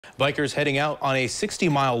Bikers heading out on a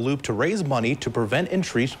 60-mile loop to raise money to prevent and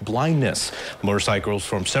treat blindness. Motorcycles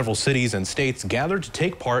from several cities and states gathered to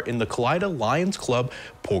take part in the Kalida Lions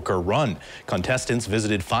Poker Run. Contestants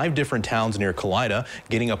visited 5 different towns near Kalida,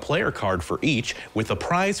 getting a player card for each, with a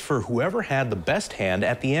prize for whoever had the best hand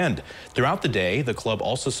at the end. Throughout the day, the club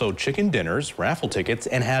also sold chicken dinners, raffle tickets,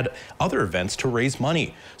 and had other events to raise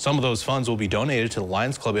money. Some of those funds will be donated to the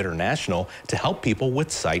Lions Club International to help people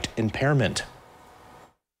with sight impairment.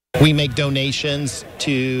 We make donations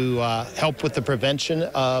to help with the prevention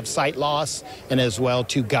of sight loss, and as well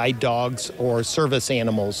to guide dogs or service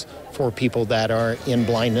animals for people that are in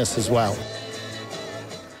blindness as well.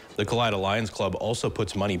 The Kalida Lions Club also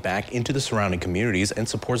puts money back into the surrounding communities and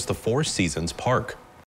supports the Four Seasons Park.